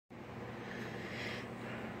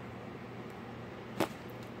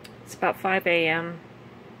It's about 5 a.m.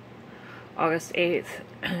 August 8th,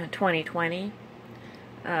 2020.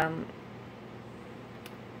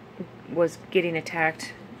 Was getting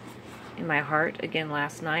attacked in my heart again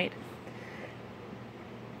last night.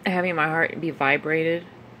 Having my heart be vibrated,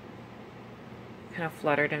 kind of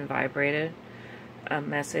fluttered and vibrated. A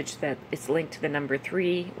message that it's linked to the number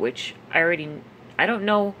 3, which I don't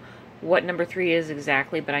know what number 3 is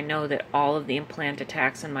exactly, but I know that all of the implant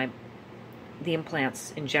attacks and the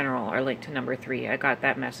implants in general are linked to number 3. I got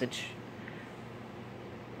that message.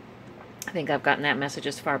 I think I've gotten that message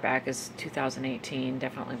as far back as 2018,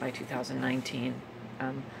 definitely by 2019.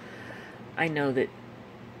 I know that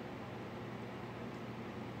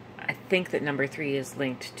I think that number 3 is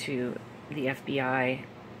linked to the FBI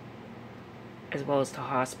as well as to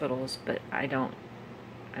hospitals, but I don't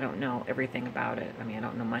know everything about it. I mean, I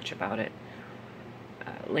don't know much about it.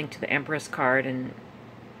 Linked to the Empress card and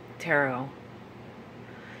tarot.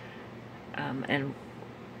 And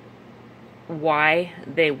why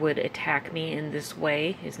they would attack me in this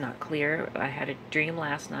way is not clear. I had a dream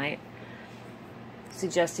last night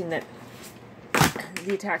suggesting that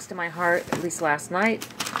the attacks to my heart, at least last night,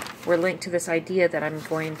 were linked to this idea that I'm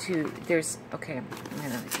going to, okay, I'm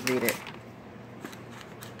going to read it.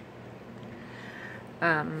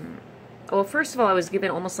 Well, first of all, I was given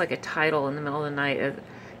almost like a title in the middle of the night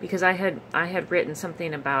because I had written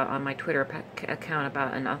something about on my Twitter account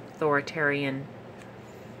about an authoritarian,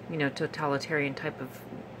 totalitarian type of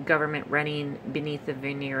government running beneath the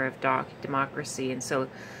veneer of democracy, and so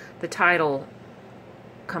the title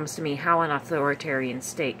comes to me: how an authoritarian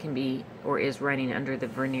state can be or is running under the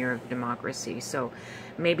veneer of democracy. So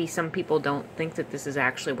maybe some people don't think that this is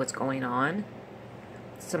actually what's going on.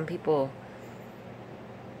 Some people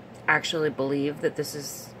actually believe that this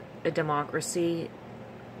is a democracy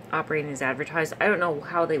operating as advertised. I don't know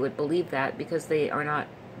how they would believe that because they are not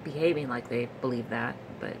behaving like they believe that,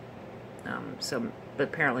 but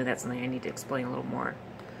apparently that's something I need to explain a little more.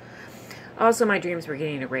 Also, my dreams were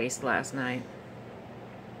getting erased last night.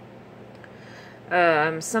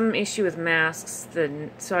 Some issue with masks.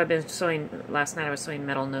 So I've been sewing, last night I was sewing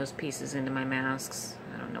metal nose pieces into my masks.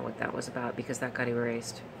 I don't know what that was about because that got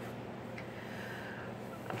erased.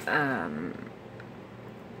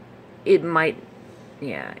 It might,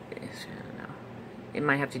 yeah, I don't know. It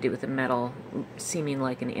might have to do with the metal seeming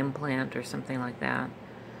like an implant or something like that.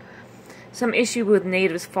 Some issue with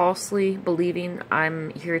natives falsely believing I'm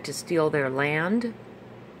here to steal their land,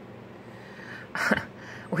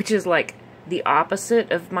 which is like the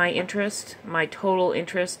opposite of my interest. My total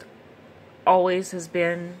interest always has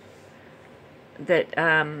been that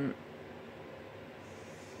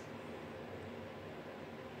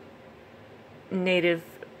natives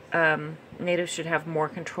should have more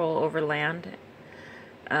control over land.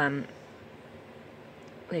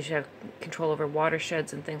 They should have control over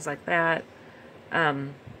watersheds and things like that.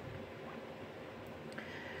 I'm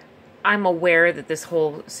aware that this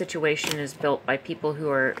whole situation is built by people who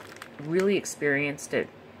are really experienced at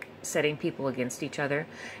setting people against each other.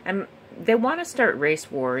 And they want to start race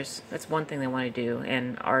wars. That's one thing they want to do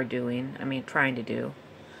and are doing. I mean, trying to do.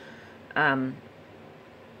 And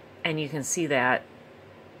you can see that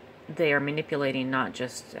they are manipulating not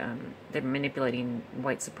just, they're manipulating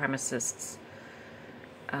white supremacists,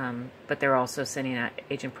 but they're also sending out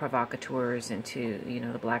agent provocateurs into,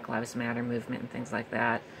 the Black Lives Matter movement and things like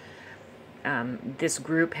that. This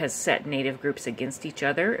group has set native groups against each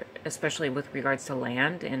other, especially with regards to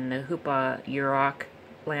land, and the Hoopa-Yurok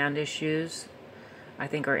land issues, I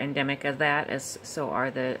think, are endemic of that, as so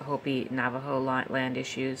are the Hopi-Navajo land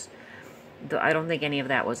issues. I don't think any of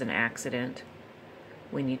that was an accident.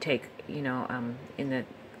 When you take, in the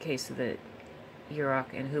case of the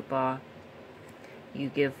Yurok and Hoopa, you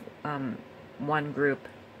give one group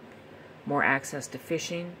more access to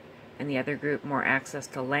fishing and the other group more access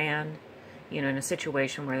to land, in a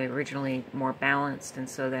situation where they're originally more balanced, and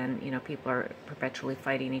so then, people are perpetually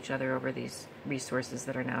fighting each other over these resources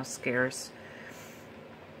that are now scarce.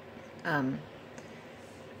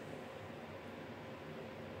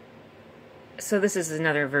 So this is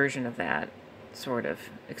another version of that, sort of,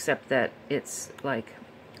 except that it's like,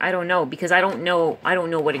 I don't know, because I don't know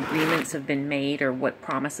what agreements have been made or what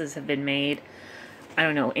promises have been made. I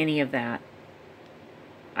don't know any of that.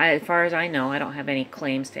 As far as I know, I don't have any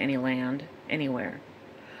claims to any land anywhere.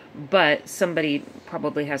 But somebody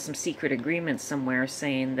probably has some secret agreements somewhere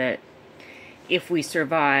saying that if we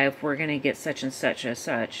survive, we're going to get such and such as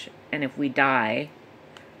such, and if we die,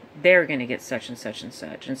 they're going to get such and such and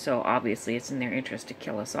such. And so obviously it's in their interest to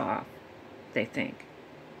kill us off, they think.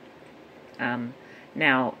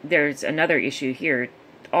 Now, there's another issue here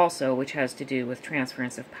also, which has to do with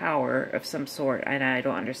transference of power of some sort, and I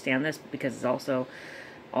don't understand this because it's also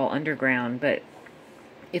all underground, but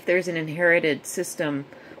if there's an inherited system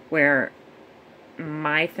where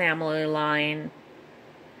my family line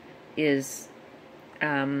is,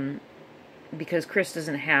 because Chris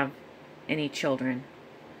doesn't have any children,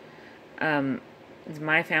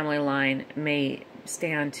 my family line may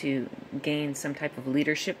stand to gain some type of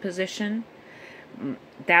leadership position.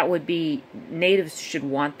 That would be, natives should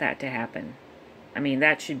want that to happen. I mean,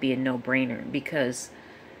 that should be a no-brainer, because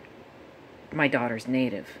my daughter's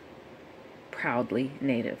native. Proudly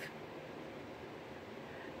native.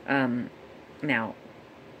 Now,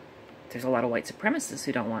 there's a lot of white supremacists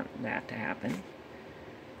who don't want that to happen.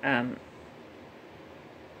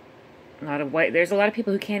 There's a lot of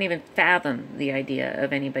people who can't even fathom the idea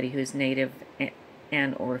of anybody who's native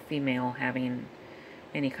and or female having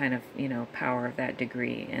any kind of, power of that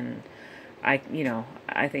degree. And I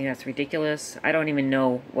think that's ridiculous. I don't even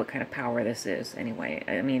know what kind of power this is anyway.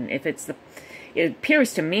 I mean, it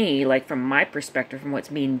appears to me, like from my perspective, from what's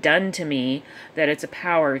being done to me, that it's a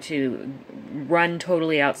power to run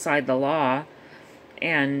totally outside the law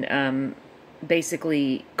and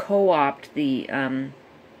basically co-opt the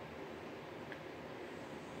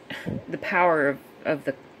power of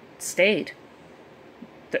the state,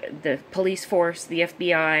 the police force, the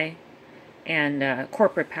FBI, and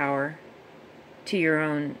corporate power to your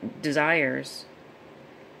own desires.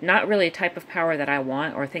 Not really a type of power that I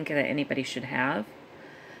want or think that anybody should have.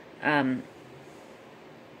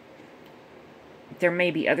 There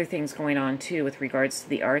may be other things going on too with regards to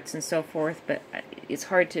the arts and so forth, but it's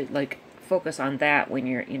hard to focus on that when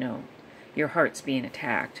your heart's being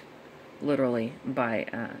attacked, literally, by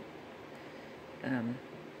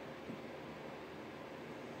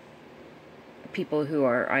people who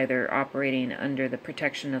are either operating under the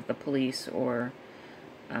protection of the police or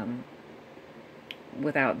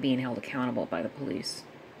without being held accountable by the police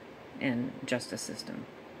and justice system.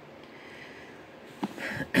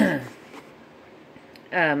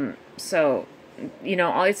 So,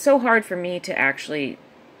 it's so hard for me to actually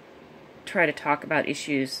try to talk about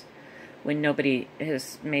issues when nobody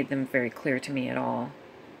has made them very clear to me at all.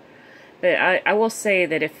 But I will say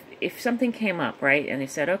that if something came up, right, and they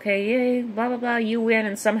said, okay, yay, blah, blah, blah, you win,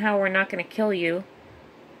 and somehow we're not going to kill you,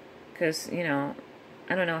 because, I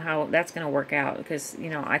don't know how that's going to work out, because,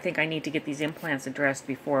 I think I need to get these implants addressed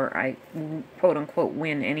before I, quote-unquote,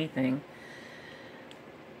 win anything.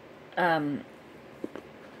 But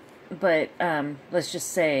let's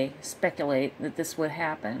just speculate that this would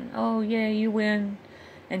happen. Oh, yeah, you win,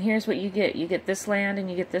 and here's what you get. You get this land, and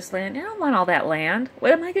you get this land. I don't want all that land.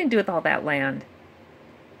 What am I going to do with all that land?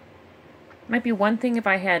 Might be one thing if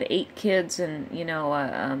I had 8 kids and,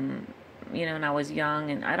 and I was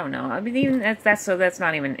young, and I don't know. I mean, even that's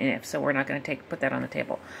not even an if, so we're not going to put that on the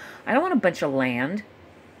table. I don't want a bunch of land.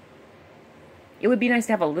 It would be nice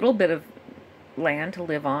to have a little bit of land to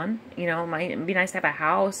live on. It might be nice to have a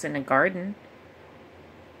house and a garden.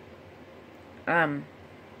 But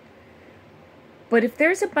if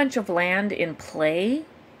there's a bunch of land in play,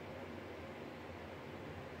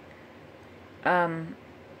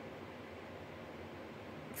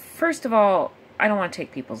 first of all, I don't want to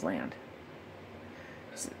take people's land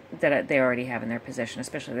that they already have in their possession,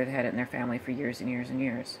 especially if they've had it in their family for years and years and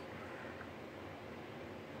years.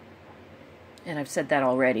 And I've said that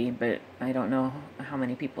already, but I don't know how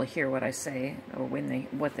many people hear what I say or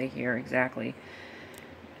what they hear exactly.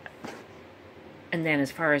 And then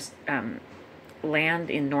as far as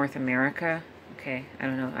land in North America, okay, I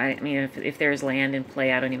don't know. I mean, if there's land in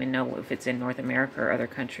play, I don't even know if it's in North America or other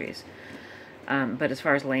countries. But as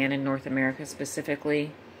far as land in North America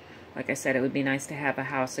specifically, like I said, it would be nice to have a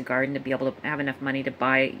house, a garden, to be able to have enough money to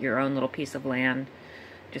buy your own little piece of land,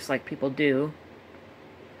 just like people do.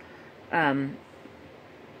 But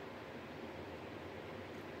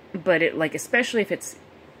especially if it's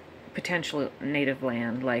potential native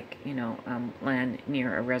land, like, land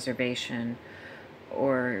near a reservation,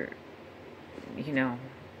 or,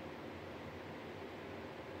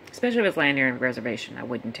 especially if it's land near a reservation, I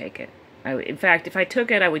wouldn't take it. In fact, if I took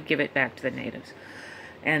it, I would give it back to the natives.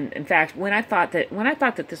 And in fact, when I thought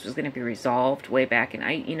that this was going to be resolved way back, and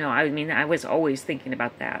I was always thinking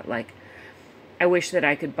about that. Like, I wish that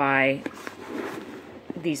I could buy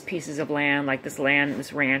these pieces of land, like this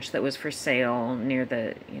ranch that was for sale near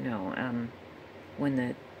the, when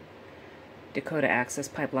the Dakota Access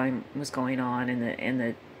Pipeline was going on, and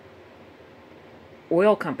the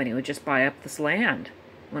oil company would just buy up this land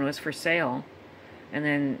when it was for sale, and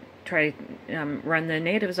then try to run the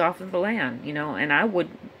natives off of the land, and I would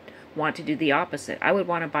want to do the opposite. I would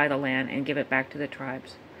want to buy the land and give it back to the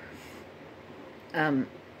tribes. And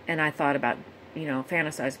I thought about,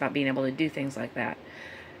 fantasized about being able to do things like that.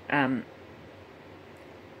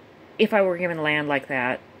 If I were given land like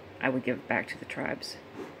that, I would give it back to the tribes.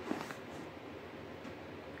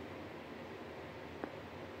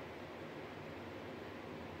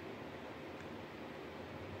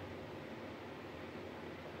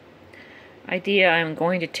 Idea, I'm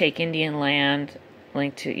going to take Indian land.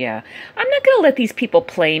 Link to, yeah. I'm not going to let these people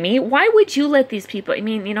play me. Why would you let these people? I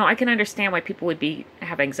mean, I can understand why people would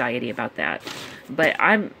have anxiety about that. But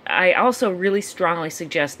I also really strongly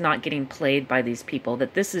suggest not getting played by these people,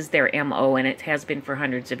 that this is their MO, and it has been for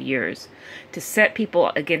hundreds of years. To set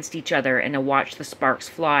people against each other and to watch the sparks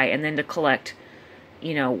fly, and then to collect,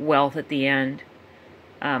 wealth at the end,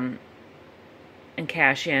 and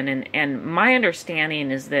cash in. And my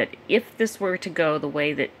understanding is that if this were to go the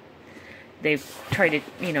way that they've tried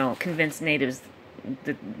to, convince natives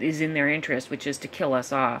that is in their interest, which is to kill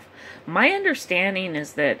us off. My understanding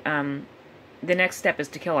is that the next step is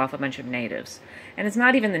to kill off a bunch of natives. And it's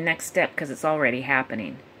not even the next step because it's already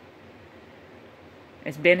happening.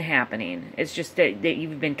 It's been happening. It's just that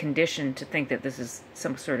you've been conditioned to think that this is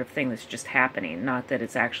some sort of thing that's just happening, not that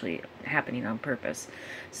it's actually happening on purpose.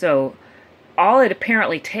 So all it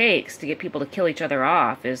apparently takes to get people to kill each other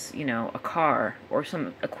off is, a car or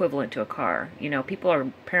some equivalent to a car. People are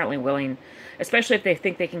apparently willing, especially if they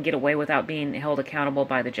think they can get away without being held accountable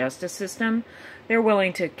by the justice system, they're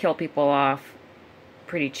willing to kill people off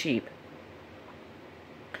pretty cheap.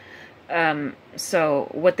 So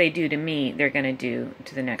what they do to me, they're going to do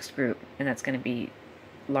to the next group, and that's going to be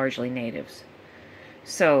largely natives.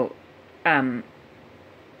 So,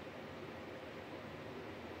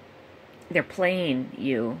 they're playing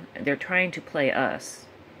you. They're trying to play us.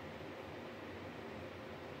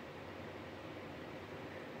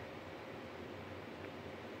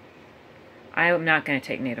 I am not going to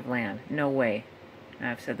take native land. No way.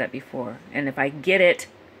 I've said that before. And if I get it,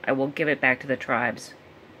 I will give it back to the tribes.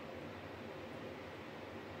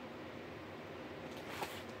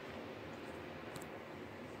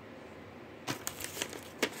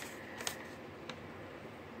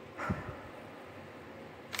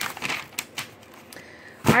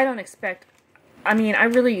 I don't expect, I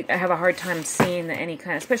really have a hard time seeing that any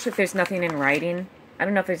kind, especially if there's nothing in writing. I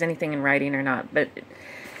don't know if there's anything in writing or not, but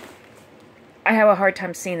I have a hard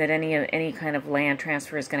time seeing that any kind of land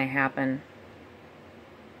transfer is going to happen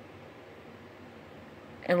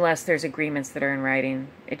unless there's agreements that are in writing.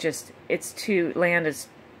 Land is,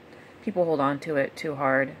 people hold on to it too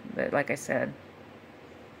hard, but like I said,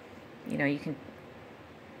 you can,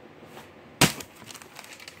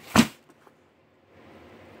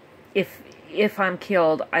 if I'm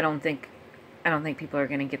killed, I don't think people are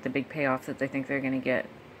going to get the big payoff that they think they're going to get.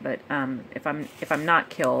 But if I'm not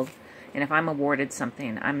killed, and if I'm awarded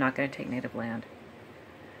something, I'm not going to take native land.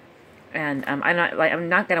 And I'm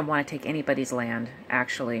not going to want to take anybody's land,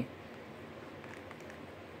 actually.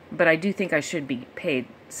 But I do think I should be paid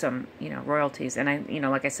some, royalties. And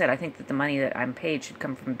like I said, I think that the money that I'm paid should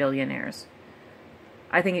come from billionaires.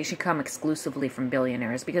 I think it should come exclusively from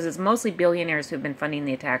billionaires, because it's mostly billionaires who have been funding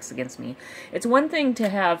the attacks against me. It's one thing to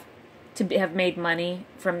have made money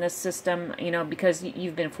from this system, because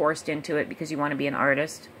you've been forced into it because you want to be an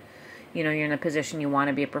artist. You're in a position, you want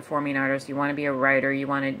to be a performing artist, you want to be a writer, you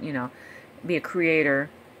want to, be a creator.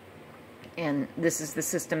 And this is the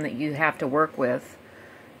system that you have to work with.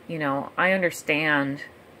 I understand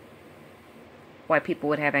why people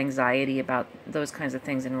would have anxiety about those kinds of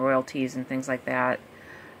things and royalties and things like that.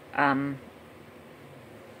 I'm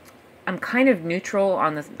kind of neutral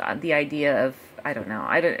on the idea of, I don't know,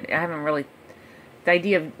 I haven't really, the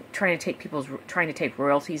idea of trying to take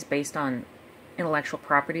royalties based on intellectual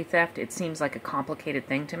property theft, it seems like a complicated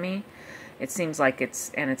thing to me. It seems like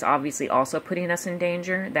it's obviously also putting us in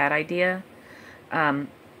danger, that idea.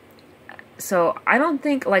 So I don't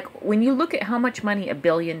think, like, when you look at how much money $1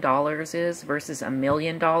 billion is versus $1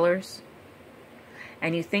 million,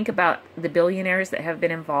 and you think about the billionaires that have been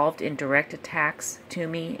involved in direct attacks to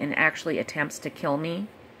me and actually attempts to kill me,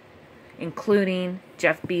 including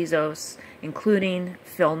Jeff Bezos, including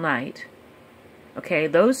Phil Knight, okay,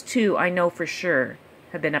 those two I know for sure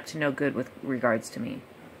have been up to no good with regards to me.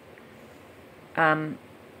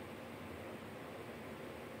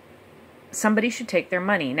 Somebody should take their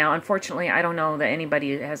money. Now, unfortunately, I don't know that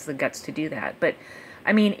anybody has the guts to do that. But,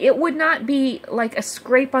 it would not be like a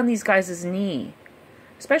scrape on these guys' knee.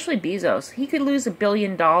 Especially Bezos. He could lose $1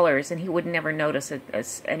 billion and he would never notice it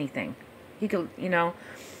as anything. He could,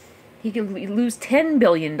 he could lose $10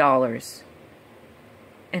 billion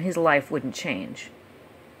and his life wouldn't change.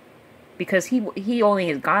 because he only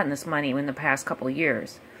has gotten this money in the past couple of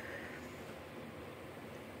years.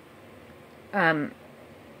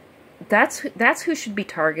 That's who should be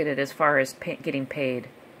targeted as far as getting paid,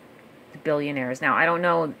 the billionaires. Now, I don't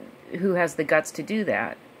know who has the guts to do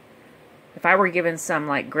that. If I were given some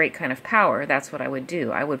like great kind of power, that's what I would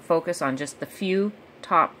do. I would focus on just the few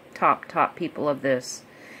top people of this,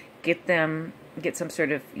 get some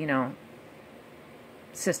sort of, you know,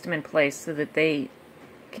 system in place so that they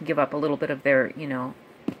can give up a little bit of their, you know,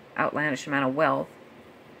 outlandish amount of wealth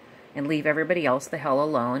and leave everybody else the hell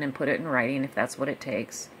alone and put it in writing if that's what it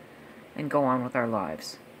takes and go on with our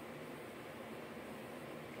lives.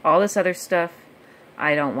 All this other stuff,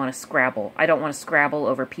 I don't want to scrabble. I don't want to scrabble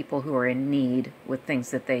over people who are in need with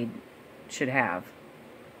things that they should have,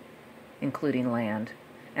 including land.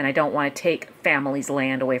 And I don't want to take families'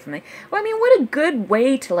 land away from them. Well, I mean, what a good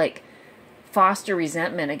way to, like, foster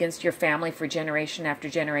resentment against your family for generation after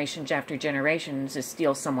generation after generation is to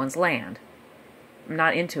steal someone's land. I'm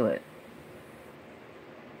not into it.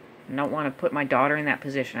 I don't want to put my daughter in that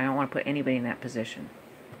position. I don't want to put anybody in that position.